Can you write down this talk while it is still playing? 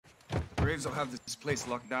Graves will have this place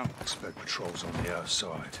locked down. Expect patrols on the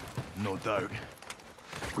outside. No doubt.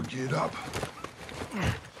 We're geared up.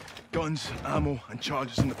 Guns, ammo, and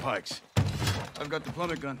charges in the pikes. I've got the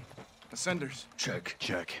plummet gun. Ascenders. Check.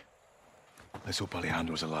 Check. Let's hope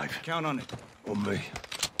Alejandro's alive. Count on it. On me.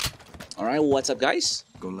 Alright, what's up, guys?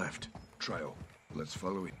 Go left. Trail. Let's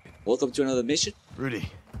follow it. Welcome to another mission. Rudy,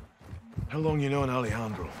 how long you known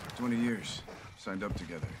Alejandro? 20 years. Signed up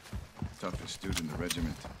together. Toughest dude in the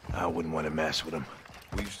regiment. I wouldn't want to mess with him.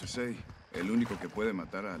 We used to say, el único que puede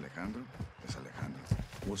matar a Alejandro es Alejandro.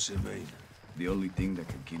 What's it mean? The only thing that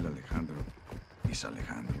can kill Alejandro is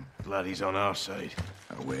Alejandro. Glad he's on our side.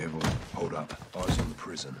 A huevo. Hold up. Eyes on the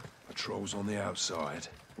prison. Patrols on the outside.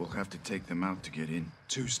 We'll have to take them out to get in.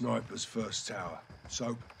 2 snipers first tower.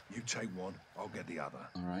 So, you take one, I'll get the other.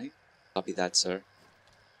 Alright. Copy that, sir.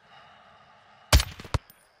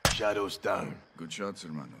 Shadows down. Good shots,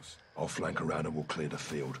 hermanos. I'll flank around and we'll clear the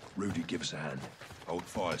field. Rudy, give us a hand. Hold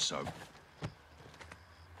fire, Soap.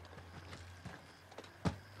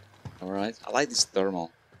 Alright. I like this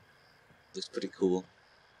thermal. Looks pretty cool.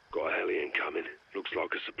 Got a heli incoming. Looks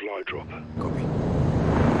like a supply dropper. Copy.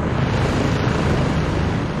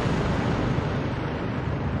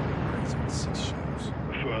 Raising 6 shadows.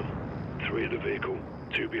 Affirm. 3 at the vehicle,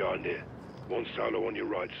 2 behind it. 1 solo on your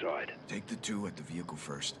right side. Take the 2 at the vehicle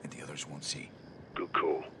first, and the others won't see. Good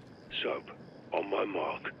call. Soap. On my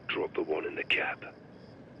mark, drop the 1 in the cab.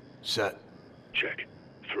 Set. Check.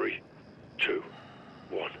 3, 2,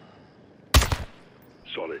 1.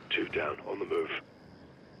 Solid. 2 down. On the move.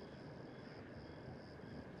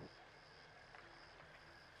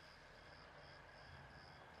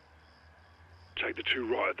 Take the 2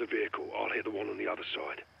 right at the vehicle. I'll hit the 1 on the other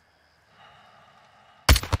side.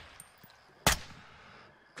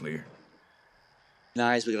 Clear.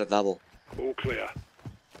 Nice, we got a double. All clear.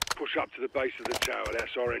 Push up to the base of the tower.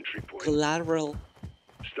 That's our entry point. Collateral.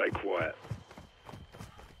 Stay quiet.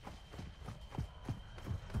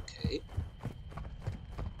 Okay.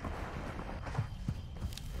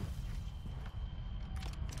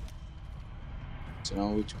 So now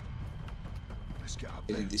we're Let's get up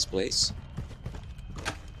in there. this place.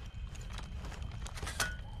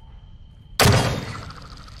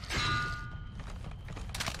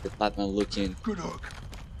 The Batman looking. Good hook.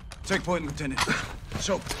 Take point, Lieutenant.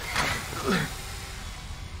 Soap.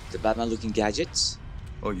 The Batman looking gadgets.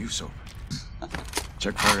 Oh, you, Soap.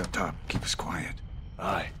 Check fire up top. Keep us quiet.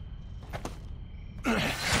 Aye.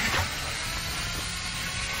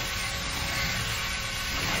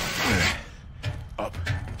 Up.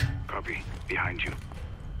 Copy. Behind you.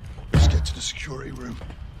 Let's get to the security room.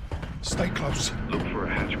 Stay close. Look for a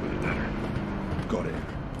hatch with a ladder. Got it.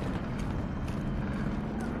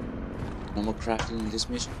 No more crafting in this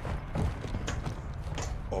mission.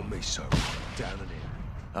 On me, Soap. Down and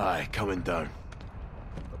in. Aye, coming down.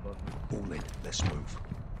 All in. Let's move.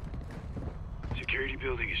 Security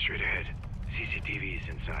building is straight ahead. CCTV is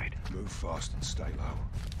inside. Move fast and stay low.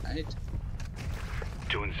 Right?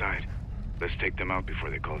 2 inside. Let's take them out before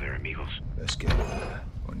they call their amigos. Let's get in there.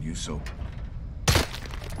 On you, Soap.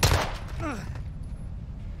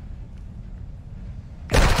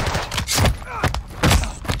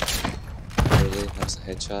 Really? That's a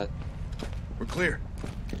headshot. We're clear.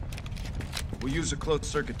 We'll use a closed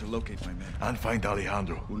circuit to locate my men. And find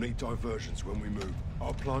Alejandro. We'll need diversions when we move.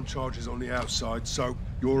 I'll plant charges on the outside, so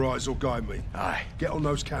your eyes will guide me. Aye. Get on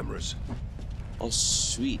those cameras. Oh,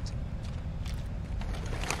 sweet.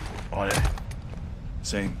 On it.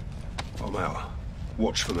 Same. I'm out.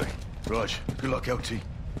 Watch for me. Raj, good luck, LT.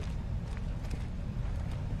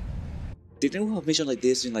 Didn't we have a mission like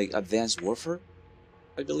this in like Advanced Warfare?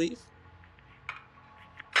 I believe.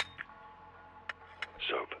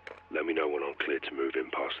 Soap, let me know when I'm clear to move in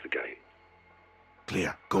past the gate.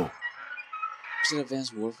 Clear. Go. Is it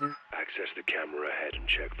Advanced Warfare? Access the camera ahead and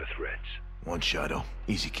check for threats. 1 shadow.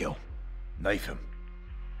 Easy kill. Knife him.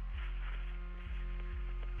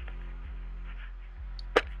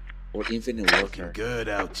 Or Infinite Looking Warfare? good,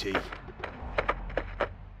 LT.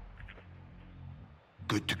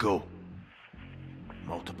 Good to go.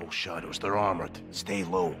 Multiple shadows. They're armored. Stay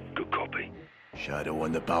low. Good copy. Shadow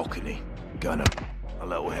on the balcony. Gunner. A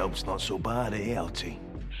little help's not so bad, eh, LT?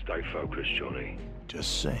 Stay focused, Johnny.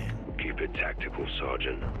 Just saying. Keep it tactical,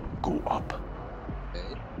 Sergeant. Go up.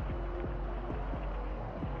 Okay.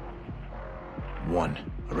 1.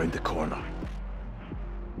 Around the corner.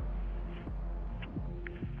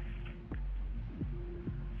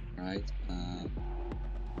 Right.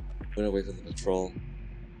 Put away from the patrol.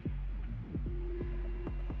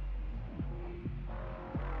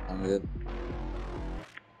 I'm good.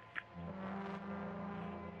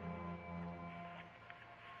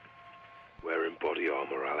 wearing body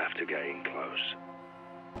armor, I'll have to get in close.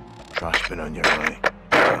 Trash bin on your right.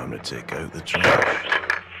 Time to take out the trash.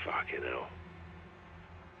 Fucking hell.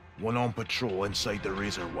 One on patrol inside the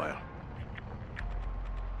razor wire.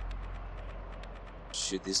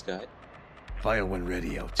 Shoot this guy. Fire when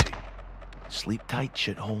ready, LT. Sleep tight,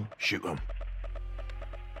 shithole. Shoot him.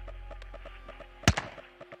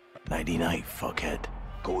 99, fuckhead.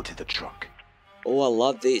 Go to the truck. Oh, I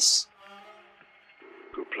love this.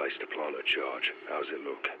 Good place to plant a charge. How's it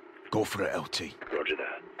look? Go for it, LT. Roger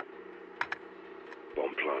that.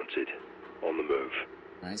 Bomb planted. On the move.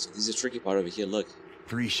 Alright, so this is a tricky part over here. Look.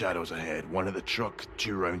 3 shadows ahead. 1 at the truck,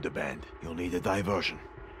 2 round the bend. You'll need a diversion.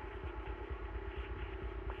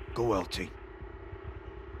 Go, LT.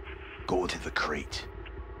 Go to the crate.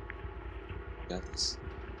 Got this.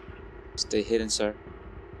 Stay hidden, sir.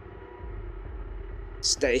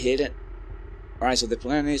 Stay hidden. Alright, so the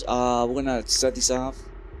plan is we're gonna set this off.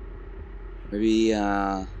 Maybe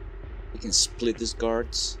we can split these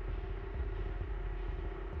guards.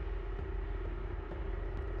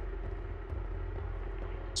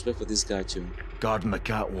 Let's wait for this guy to Guarding the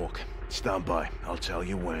catwalk. Stand by. I'll tell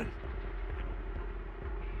you when.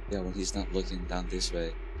 yeah, when he's not looking down this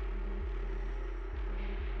way.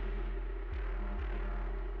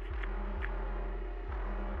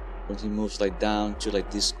 When he moves like down to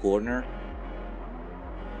like this corner.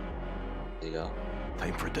 There you go.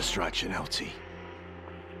 Time for distraction, LT.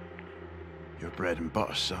 Your bread and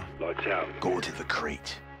butter, son. Lights out. Go to the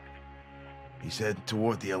crate. He's heading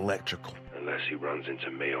toward the electrical. Unless he runs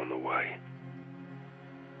into me on the way.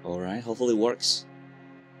 Alright, hopefully it works.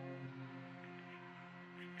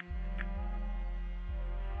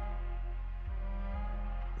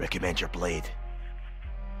 Recommend your blade.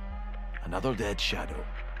 Another dead shadow.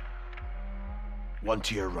 1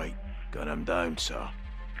 to your right. Gun him down, sir.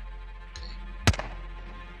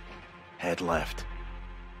 Head left.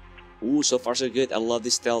 Ooh, so far so good. I love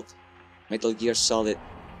this stealth. Metal Gear Solid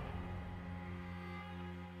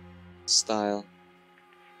style.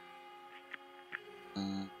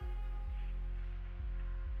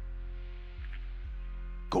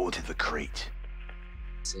 Go to the crate.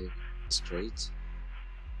 Say straight.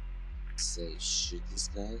 Say shoot this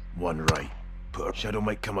guy. 1 right. Put a shadow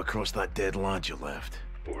might come across that dead lad you left.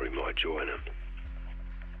 Or he might join him.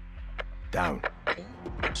 Down. Okay.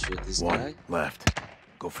 Shoot this 1 guy. left.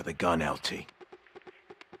 Go for the gun, LT.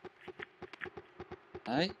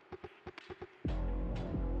 Aye.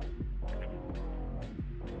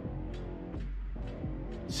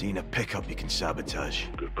 Seeing a pickup you can sabotage.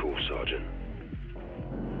 Good call, Sergeant.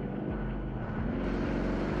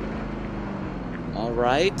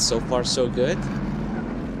 Alright, so far so good.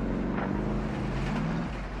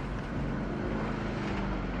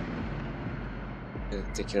 Gotta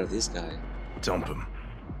take care of this guy. Dump him.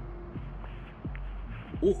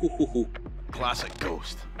 Ooh, hoo, hoo, hoo. Classic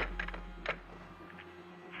ghost.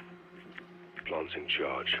 Planting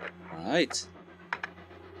charge. Alright.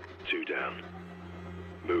 2 down.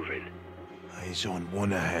 Moving. Eyes on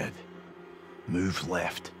 1 ahead. Move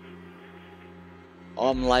left. Oh,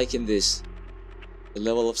 I'm liking this. The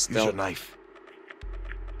level of Use your stealth. knife.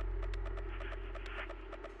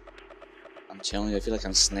 I'm telling you, I feel like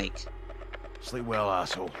I'm Snake. Sleep well,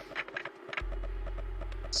 asshole.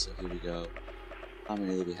 So here we go. How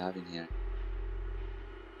many do we have in here?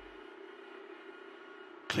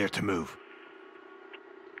 Clear to move.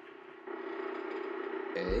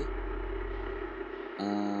 Okay.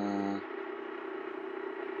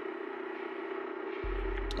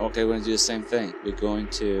 Okay, we're gonna do the same thing. We're going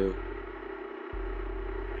to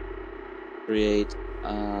create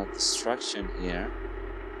a distraction here.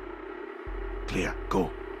 Clear. Go.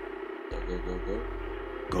 Go, go, go, go.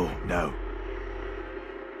 Go, now.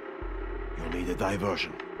 You'll need a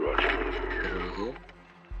diversion. Roger. Get over here.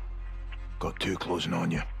 Got 2 closing on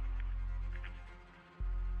you.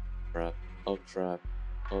 Crap. Oh crap.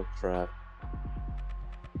 Oh crap.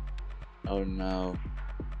 Oh no.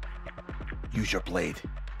 Use your blade.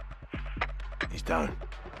 He's down.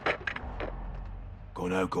 Go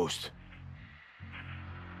now, Ghost.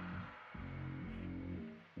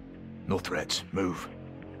 No threats. Move.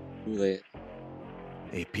 Too late.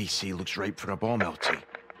 APC looks ripe for a bomb, LT.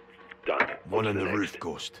 Done. 1 on to the next. roof,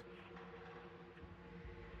 Ghost.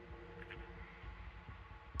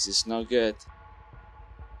 This is not good.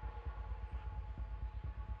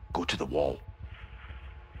 Go to the wall.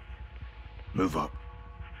 Move up.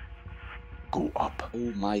 Go up.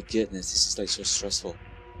 Oh my goodness, this is like so stressful.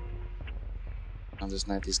 I'm just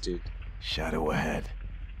not this dude. Shadow ahead.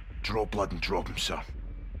 Draw blood and drop him, sir.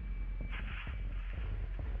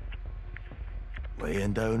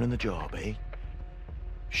 Laying down on the job, eh?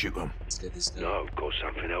 Shoot him. Let's get this guy. No, I've got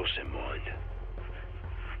something else in mind.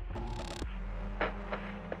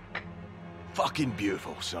 Fucking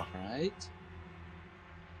beautiful, sir. Alright.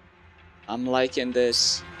 I'm liking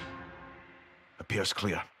this. Appears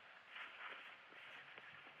clear.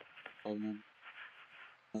 Oh man.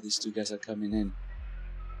 Oh, these two guys are coming in.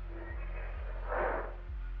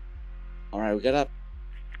 Alright, we gotta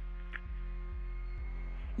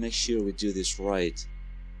make sure we do this right.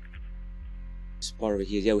 This part over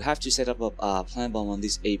here. Yeah, we have to set up a plant bomb on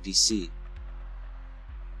this APC.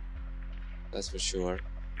 That's for sure.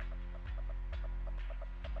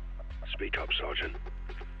 Speak up, Sergeant.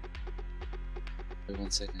 Wait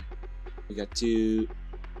 1 second. We got 3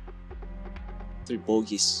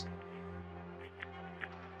 bogies.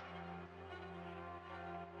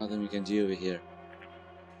 Nothing we can do over here.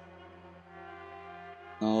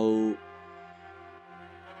 No.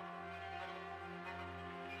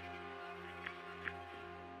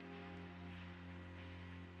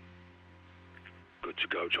 Good to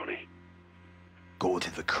go, Johnny. Go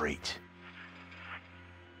to the crate.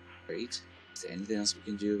 Great. Is there anything else we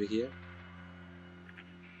can do over here?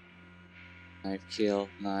 Knife kill,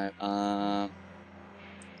 knife,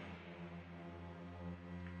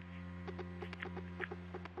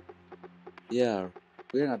 yeah,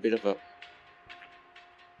 we're in a bit of a...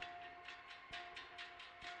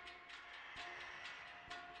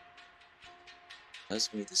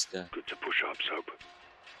 Let's move this guy. Good to push up, Soap.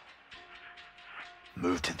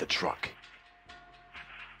 Move to the truck.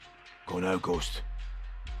 Go now, Ghost.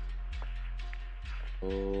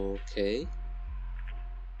 Okay.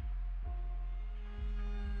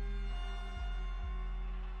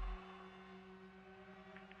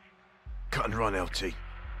 Cut and run, LT.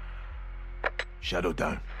 Shadow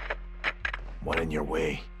down. One in your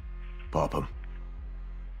way. Pop him.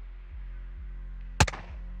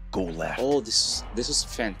 Go left. Oh, this is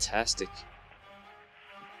fantastic.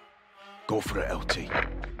 Go for it, LT.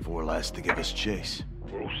 4 lads to give us chase.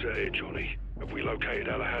 We're all set here, Johnny. Have we located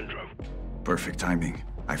Alejandro? Perfect timing.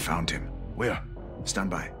 I found him. Where? Stand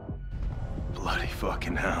by. Bloody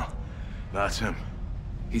fucking hell. That's him.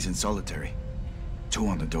 He's in solitary. 2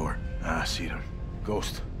 on the door. Ah, I see him.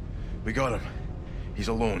 Ghost. We got him. He's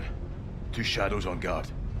alone. 2 shadows on guard.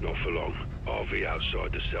 Not for long. RV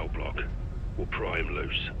outside the cell block. We'll pry him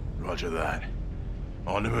loose. Roger that.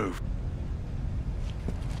 On the move.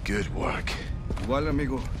 Good work. Igual,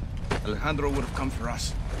 amigo. Alejandro would have come for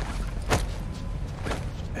us.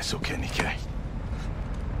 Eso que ni que.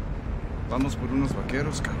 Vamos por unos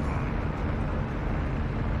vaqueros, cabrón.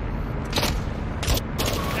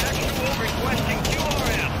 Actual requesting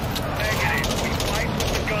QRM. Negative. We fight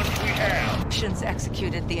with the guns we have. Actions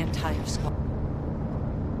executed the entire squad.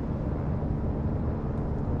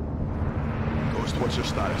 Ghost, what's your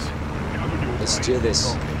status? Coming your Let's way. do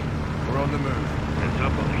this. We're on the move. Heads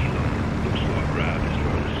up on the helo. Looks like Rab is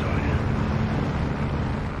on the side.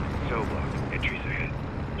 Cell block. Entries ahead.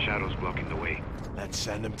 Shadows blocking the way. Let's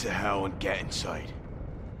send him to hell and get inside.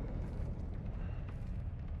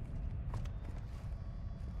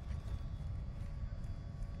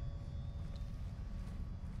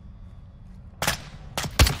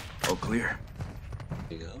 All clear.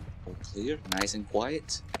 There you go. All clear. Nice and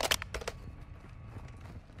quiet.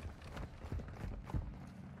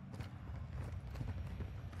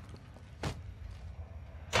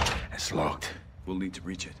 It's locked. We'll need to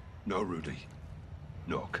reach it. No, Rudy.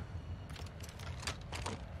 Knock.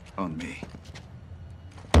 On me.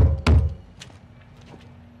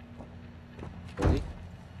 Ready?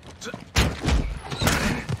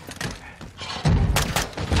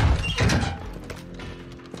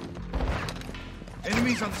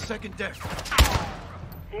 Enemies on the 2nd deck.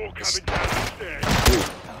 More coming down the stairs.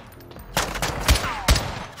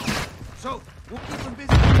 So, we'll keep them busy.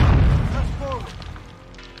 Press forward.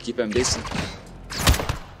 Keep them busy.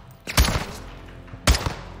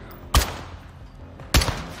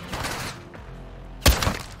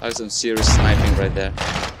 That was some serious sniping right there.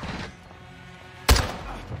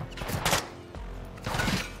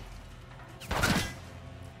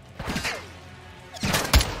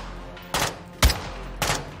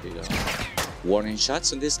 There you go. Warning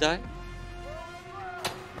shots on this guy.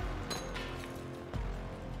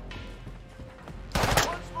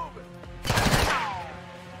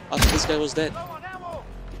 I thought this guy was dead.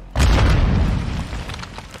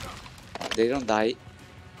 They don't die.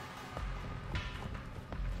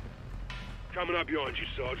 Coming up behind you,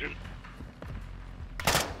 Sergeant.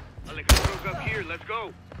 Alejandro's up here. Let's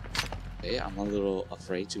go. Okay, I'm a little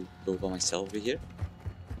afraid to go by myself over here.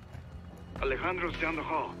 Alejandro's down the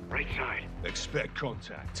hall. Right side. Expect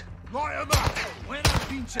contact. Light 'em up. Buena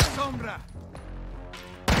pinche sombra.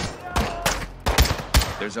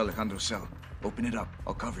 There's Alejandro's cell. Open it up.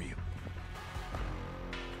 I'll cover you.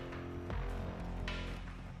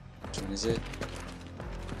 Which one is it?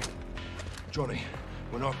 Johnny,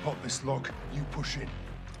 when I pop this lock, you push in.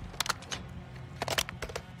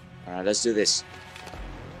 Alright, let's do this.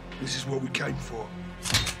 This is what we came for.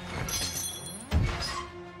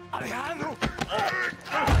 Alejandro!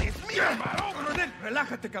 ¡Es mío, hermano! Coronel,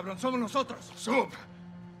 relájate, cabrón. Somos nosotros. Sup!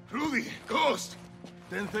 Rudy! Ghost!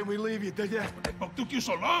 Didn't think we'd leave you, did ya? What took you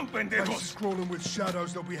so long, Place is pendejos? crawling with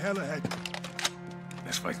shadows. There'll be hell ahead.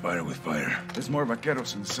 Let's fight fire with fire. There's more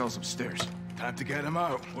vaqueros in the cells upstairs. Time to get them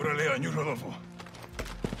out. Órale, on you, Rodolfo.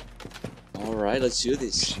 Alright, let's do You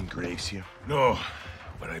this. seen Graves here? No,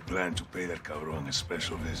 but I plan to pay that cabron a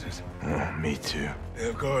special visit. Me too. They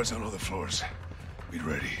have guards on all the floors. Be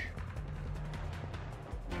ready.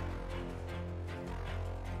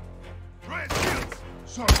 Red shields!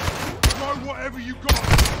 So, throw whatever you got!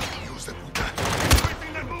 Use the puta.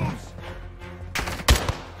 Everything that moves!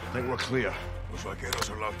 I think we're clear. Los vaqueros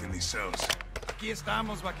are locked in these cells. Aquí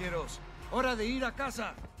estamos, vaqueros. Hora de ir a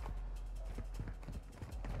casa.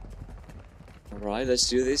 Alright, let's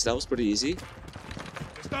do this. That was pretty easy.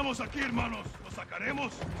 Estamos aquí, hermanos. Los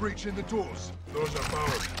sacaremos. Breach in the doors. Doors are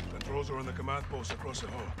powered. Controls are on the command post across the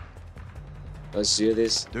hall. Let's do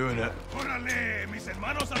this. Doing it. ¡Órale! ¡Mis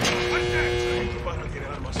hermanos a combate! Tu padre tiene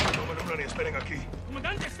armas. No manobran ni esperen aquí.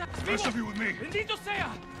 Comandante, está Rest of you with me. ¡Bendito sea!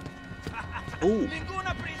 Ooh.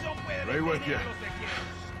 Ninguna prisión puede Right with detener you. a los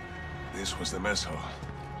tequieros. This was the mess hall.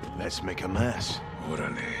 Let's make a mess.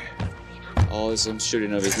 Órale. Oh, there's some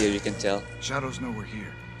shooting over here, you can tell. Shadows know we're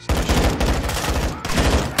here.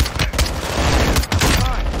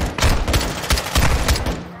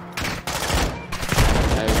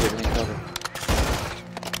 Now you're getting cover.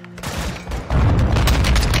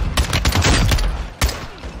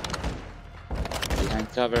 Behind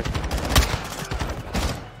cover.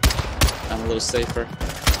 I'm a little safer.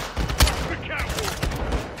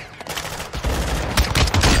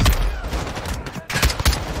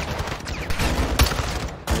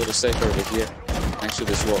 A little safer over here, next to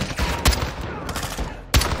this wall.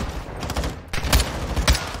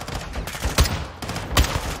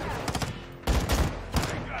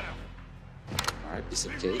 Alright, piece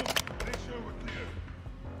of cake. Make sure we're clear.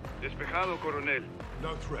 Despejado, coronel.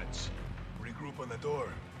 No threats. Regroup on the door.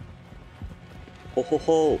 Ho ho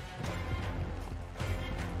ho!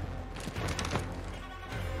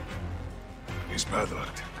 It's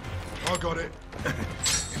padlocked. I got it.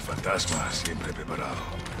 El fantasma siempre preparado.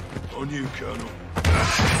 On you, Colonel.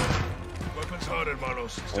 Weapons hard,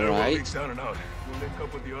 hermanos. Stairwell Alright. leads down and out. We'll link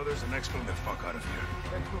up with the others and exfil the fuck out of here.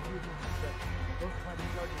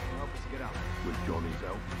 With Johnny's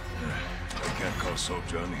out. I can't call soap,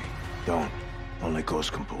 Johnny. Don't. Only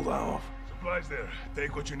Ghost can pull that off. Supplies there.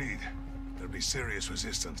 Take what you need. There'll be serious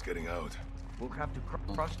resistance getting out. We'll have to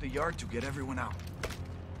cross the yard to get everyone out.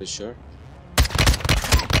 For sure.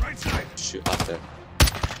 Right side. Shoot up there.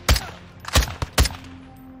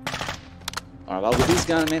 Alright, well with this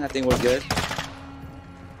gun, man, I think we're good.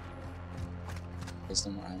 There's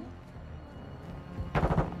no more ammo.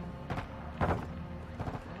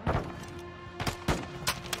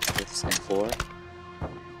 Get this M4.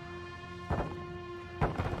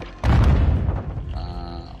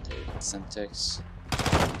 Okay, Semtex.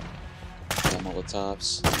 Got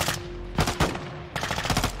Molotovs.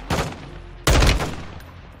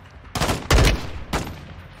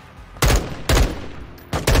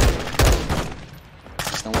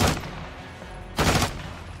 There's no one.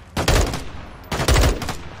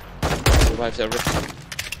 Survives everything.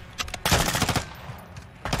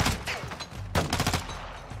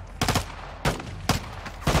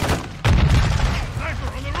 Sniper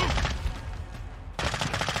on the roof.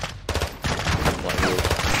 What roof?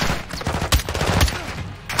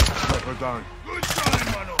 Sniper down. Good shot,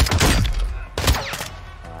 hermano.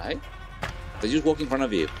 Alright. They just walk in front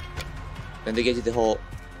of you. Then they get you the whole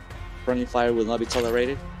friendly fire will not be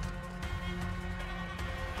tolerated.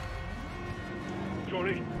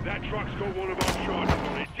 Johnny, that truck's got one of our charges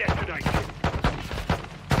on it. Detonate it.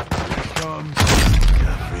 Comes.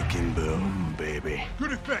 A freaking boom, baby.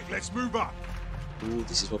 Good effect. Let's move up. Ooh,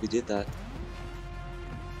 this is what we did that.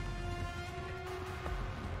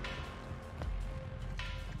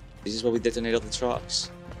 This is what we detonated all the trucks.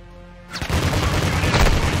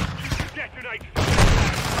 Detonate.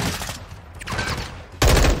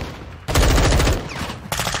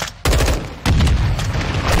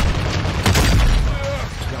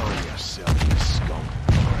 Go yourself, you skunk.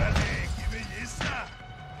 Órale, qué belleza.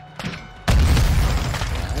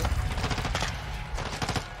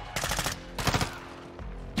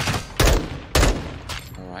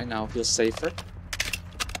 Alright, now I feel safer.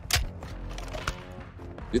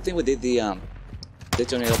 Good thing we did the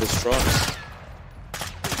detonate all those trucks.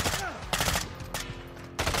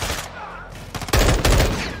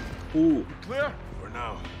 Ooh. Clear? For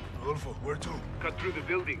now. Rodolfo, where to? Cut through the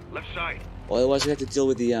building, left side. Otherwise, we have to deal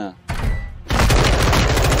with the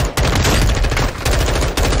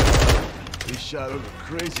These shadows are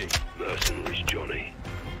crazy. Mercenaries, Johnny.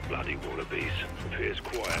 Bloody wannabes. Appears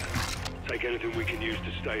quiet. Take anything we can use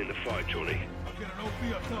to stay in the fight, Johnny. I'll get an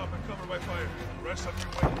OP up top and cover my fire. The rest of you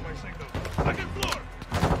wait for my signal. Second floor!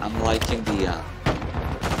 I'm liking the Move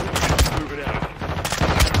it out.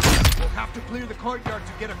 We'll have to clear the courtyard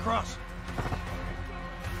to get across.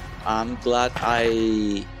 I'm glad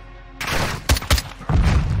I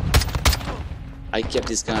kept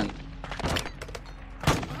this gun.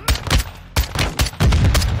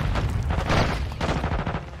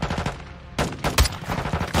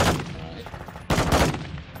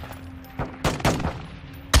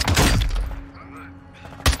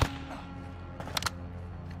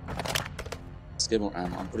 Let's get more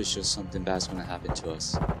ammo. I'm pretty sure something bad's gonna happen to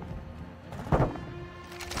us.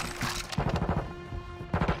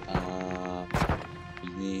 We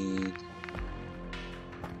need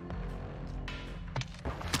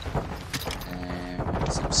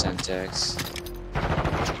some Semtex.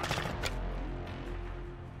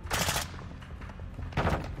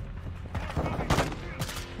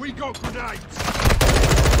 We got grenades!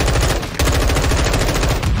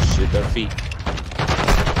 Shoot their feet.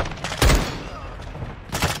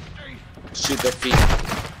 Shoot their feet.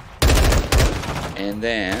 And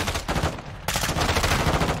then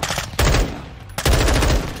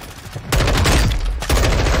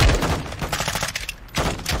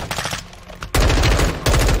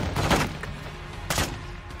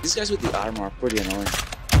these guys with the armor are pretty annoying.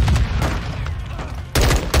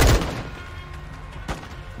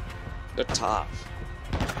 They're tough.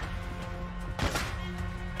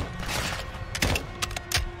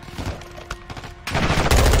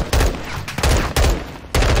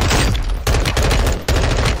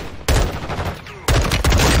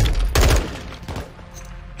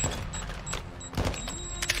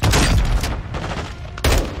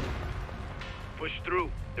 Push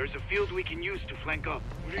through. There's a field we can use to flank up.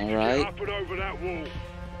 We need All to right. get up and over that wall.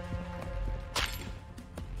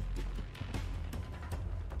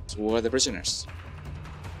 So where are the prisoners?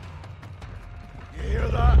 You hear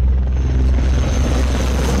that?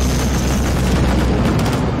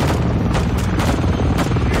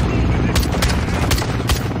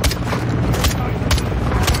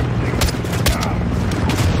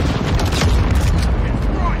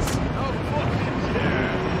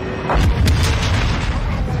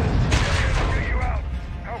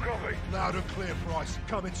 Loud and clear, Price.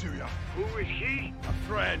 Coming to you. Who is he? A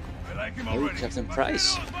friend. I like him Oh, already. Captain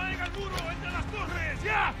Price.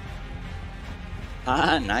 Yeah!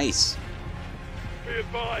 Ah, nice. Be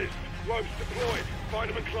advised. Ropes deployed. Find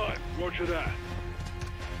them and climb. Roger that.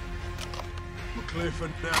 We're clear for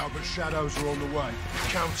now, but shadows are on the way.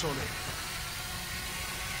 Count on it.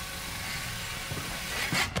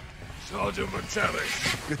 Sergeant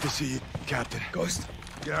MacTavish. Good to see you, Captain. Ghost?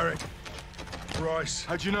 Garrick. Price.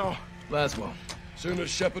 How'd you know? Laswell. Soon as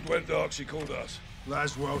Shepard went dark, she called us.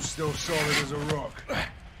 Laswell's still solid as a rock.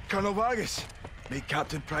 Colonel Vargas. Meet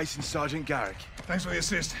Captain Price and Sergeant Garrick. Thanks for the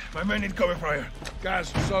assist. My men need cover fire. Gaz,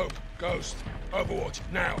 Soap, Ghost. Overwatch,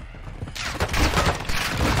 now.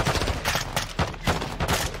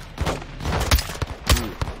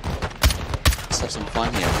 Let's have some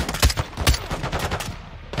fun here.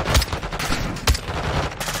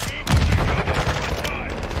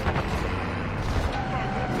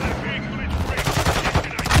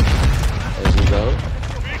 There we go.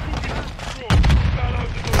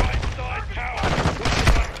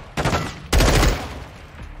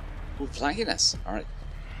 Who's flanking us? Alright.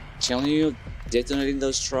 Telling you, detonating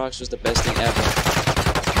those trucks was the best thing ever.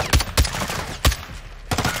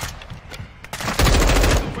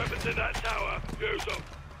 Weapons in that tower. Use them.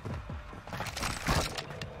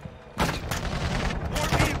 More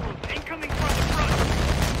vehicles incoming from the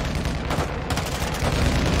front.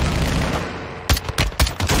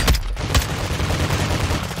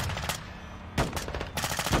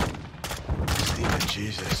 Steven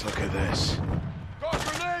Jesus, look at this. Got a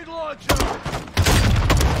grenade launcher!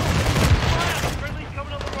 Friendly's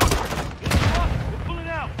coming on the road. It's locked. We're pulling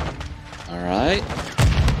out. Alright.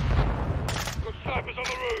 Got snipers on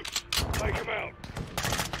the roof. Take them out.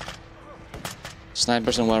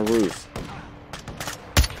 Snipers on one roof.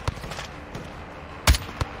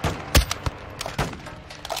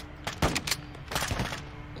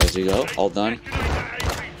 There you go. All done.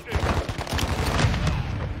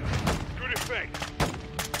 Good effect.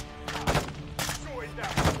 Sorted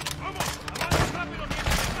that.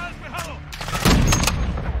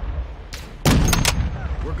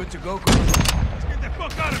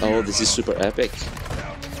 Oh, this is super epic.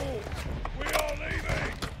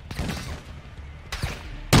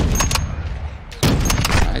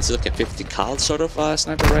 It's like a 50 cal sort of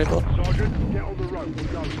sniper rifle. Sergeant, get on the road. We're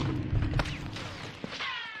going.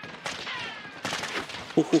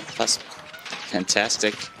 Ooh, that's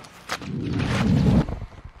fantastic.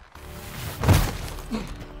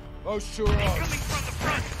 Most sure are. Coming from the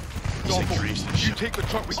front. You take the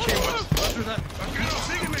truck we came with. After that.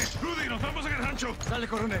 Sígueme. Rudy, nos vamos en el rancho. Dale,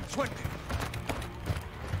 coronel. Suerte.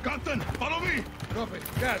 Captain, follow me. Copy.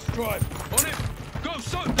 Gas, drive. On it. Go,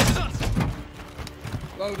 so. This is us.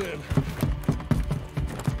 Load in.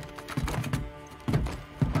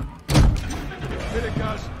 Hit it,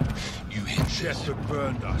 guys. You hit Shepard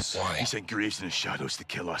burned us. Why? He sent Graves and his shadows to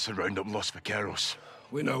kill us and round up Los Vaqueros.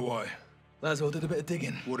 We know why. Laswell did a bit of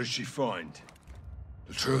digging. What did she find?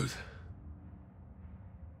 The truth.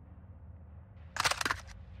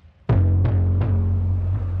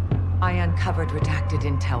 I uncovered redacted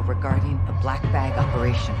intel regarding a black bag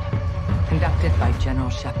operation conducted by General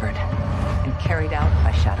Shepard and carried out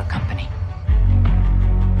by Shadow Company.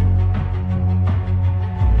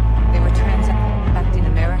 They were transacting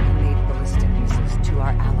American-made ballistic missiles to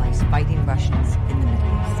our allies fighting Russians in the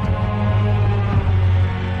Middle East.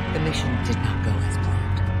 The mission did not go as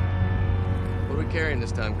planned. What are we carrying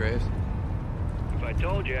this time, Graves? If I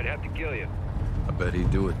told you, I'd have to kill you. I bet he'd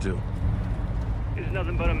do it too. This is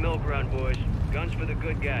nothing but a milk run, boys. Guns for the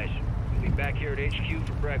good guys. We'll be back here at HQ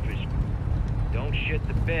for breakfast. Don't shit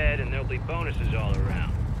the bed, and there'll be bonuses all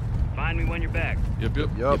around. Find me when you're back.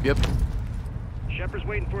 Yep. Shepard's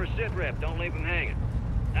waiting for a sit rep. Don't leave him hanging.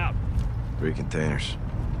 Out. 3 containers.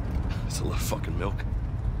 That's a lot of fucking milk.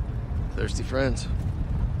 Thirsty friends.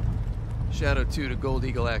 Shadow 2 to Gold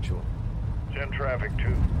Eagle Actual. Send traffic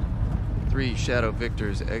to. 3 Shadow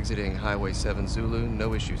Victors exiting Highway 7 Zulu.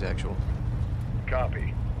 No issues, Actual.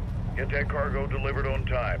 Copy. Get that cargo delivered on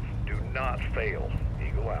time. Do not fail.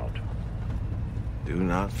 Eagle out. Do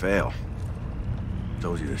not fail.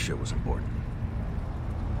 Told you this shit was important.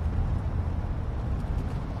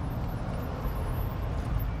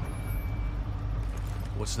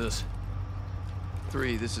 What's this?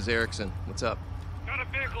 3, this is Erickson. What's up? Got a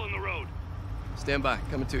vehicle in the road. Stand by.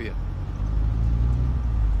 Coming to you.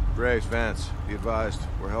 Graves, Vance, be advised.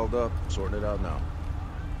 We're held up. Sorting it out now.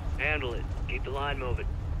 Handle it. Keep the line moving.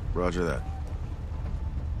 Roger that.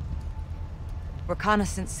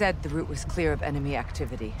 Reconnaissance said the route was clear of enemy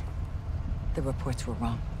activity. The reports were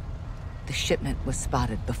wrong. The shipment was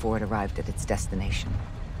spotted before it arrived at its destination.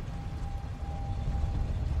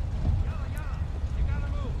 You gotta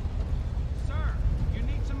move. Sir, you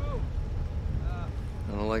need to move.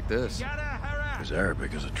 I don't like this. Yada harak. His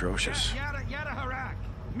Arabic is atrocious. Yada harak.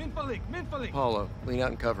 Minfalik. Paulo, lean out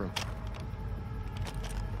and cover him.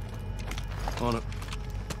 On it.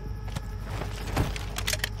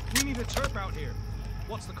 We need a turp out here.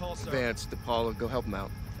 What's the call, sir? Vance, DePaulo, go help him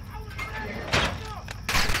out.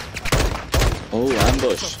 Oh,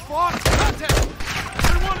 ambush. Fuck! Contact!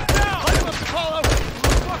 Everyone is down! Light him up, Apollo! Who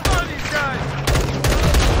the fuck are these guys?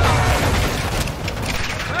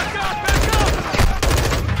 Back up!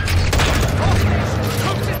 All stations,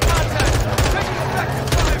 troops in contact! Taking effective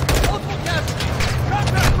fire! Multiple casualties!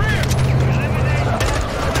 Contact rear!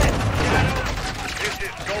 This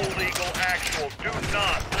is Gold Eagle Actual. Do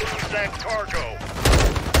not lose that cargo.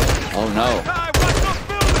 Oh no. Hi, watch those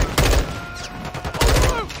buildings! On the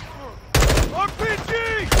roof! RPG!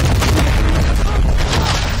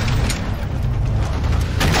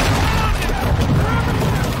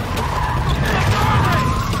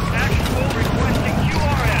 Actual requesting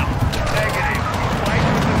QRL. Negative. Fight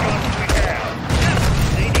with the guns we have. Yes,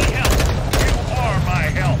 they need help. You are my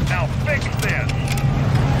help. Now fix this.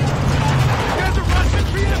 You guys are Russian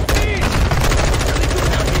PFTs! What are they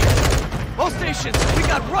doing out here? All stations, we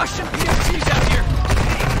got Russian PFTs out here!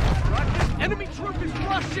 Russian? Enemy troop is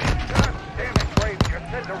Russian! God damn it, Graves. You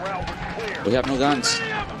said the route was clear. We have no guns.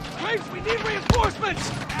 Graves, we need reinforcements!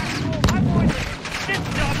 My boys, sit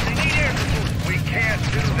up. They need air support. We can't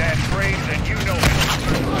do that, Graves, and you know it.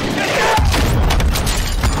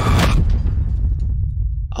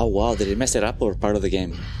 Oh wow, did he mess it up or part of the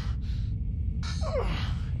game?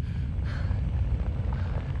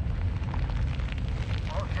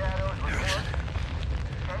 All shadows report.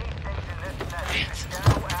 Any station this message.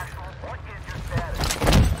 Shadow Actual, what is your status?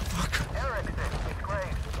 Erickson, it's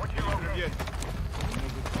Graves. What's your location?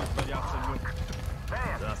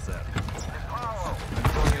 Vance. Apollo.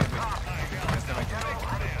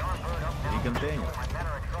 My men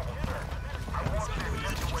are in trouble, sir. I want you to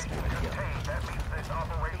situation contained. That means this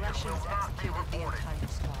operation will not be reported.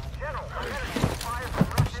 General, we're headed to fire from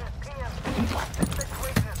Russian PMC. This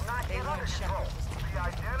situation is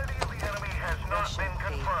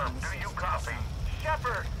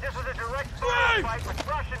alive! Fight with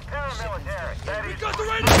Russian paramilitary. That We is got the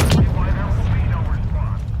right... why there will be no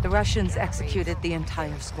response. The Russians executed the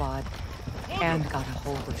entire squad and got a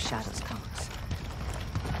hold of Shadow's comms.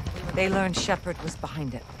 They learned Shepard was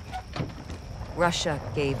behind it. Russia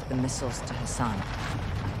gave the missiles to Hassan.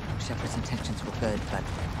 Shepard's intentions were good, but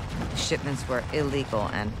the shipments were illegal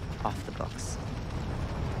and off the books.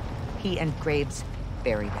 He and Graves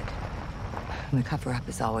buried it. The cover-up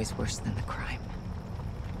is always worse than the crime.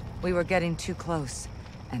 We were getting too close,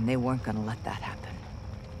 and they weren't gonna let that happen.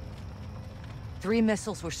 3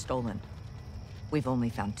 missiles were stolen. We've only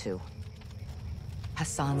found 2.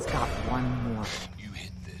 Hassan's got 1 more. You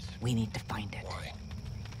hit this. We need to find it. Why?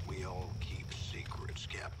 We all keep secrets,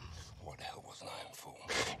 Captain. What the hell wasn't I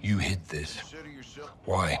informed? You hid this.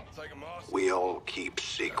 Why? We all keep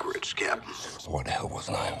secrets, Captain. What the hell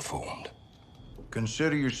wasn't I informed?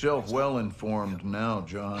 Consider yourself well informed now,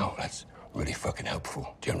 John. Oh, that's really fucking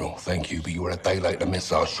helpful. General, thank you, but you were a day late. The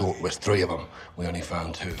missiles short was 3 of them. We only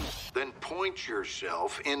found 2. Then point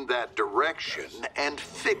yourself in that direction and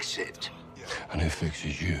fix it. And who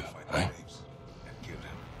fixes you, eh?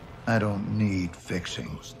 I don't need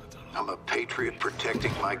fixing. I'm a patriot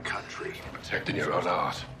protecting my country. Protecting your own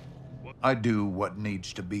art. I do what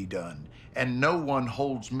needs to be done, and no one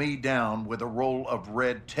holds me down with a roll of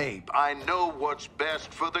red tape. I know what's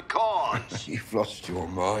best for the cause. You've lost your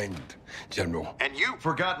mind, General. And you've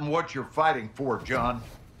forgotten what you're fighting for, John.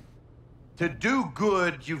 To do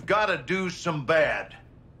good, you've got to do some bad.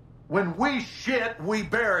 When we shit, we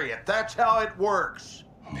bury it. That's how it works.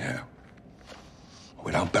 Yeah.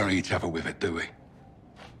 We don't bury each other with it, do we?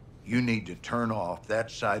 You need to turn off that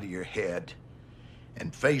side of your head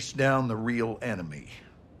and face down the real enemy.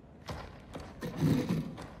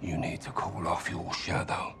 You need to call off your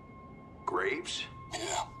shadow. Graves?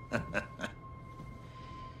 Yeah.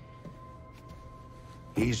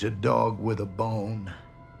 He's a dog with a bone,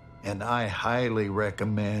 and I highly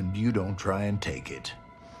recommend you don't try and take it.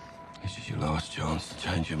 This is your last chance to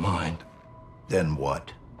change your mind. Then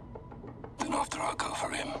what? Then after I go for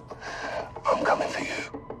him, I'm coming for you.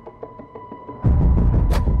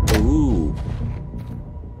 Ooh.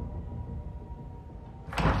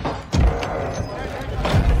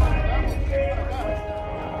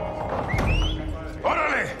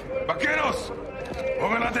 ¡Órale! ¡Vaqueros!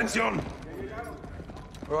 ¡Pongan atención!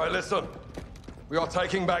 All right, listen. We are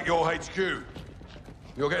taking back your HQ.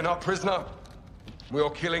 You're getting our prisoner. We are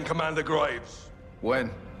killing Commander Graves.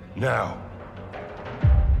 When? Now.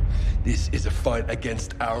 This is a fight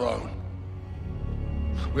against our own.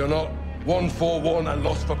 We are not 1 for 1 and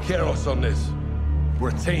lost for Kieros on this. We're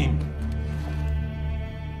a team.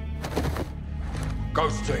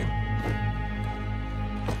 Ghost team.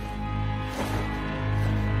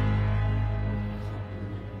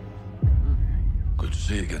 Good to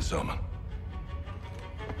see you again, Salman.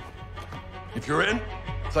 If you're in,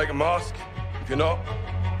 take a mask. If you're not,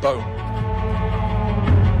 don't.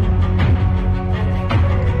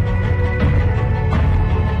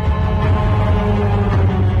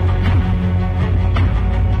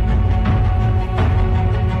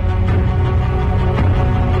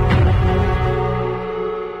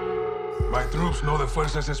 My troops know the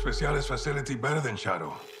Fuerzas Especiales facility better than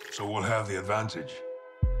Shadow, so we'll have the advantage.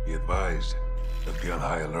 Be advised, they'll be on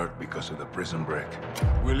high alert because of the prison break.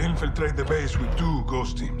 We'll infiltrate the base with 2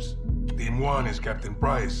 ghost teams. Team 1 is Captain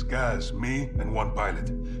Price, Gaz, me, and 1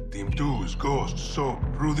 pilot. Team 2 is Ghost, Soap,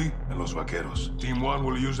 Rudy, and Los Vaqueros. Team 1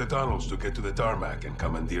 will use the tunnels to get to the tarmac and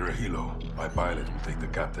commandeer a helo. My pilot will take the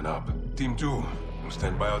captain up. Team 2 will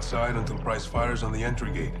stand by outside until Price fires on the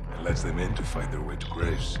entry gate and lets them in to fight their way to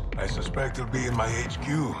Graves. I suspect he'll be in my HQ,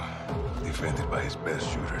 defended by his best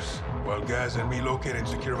shooters. While Gaz and me locate and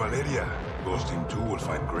secure Valeria, Ghost Team 2 will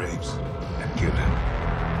find Graves and kill him.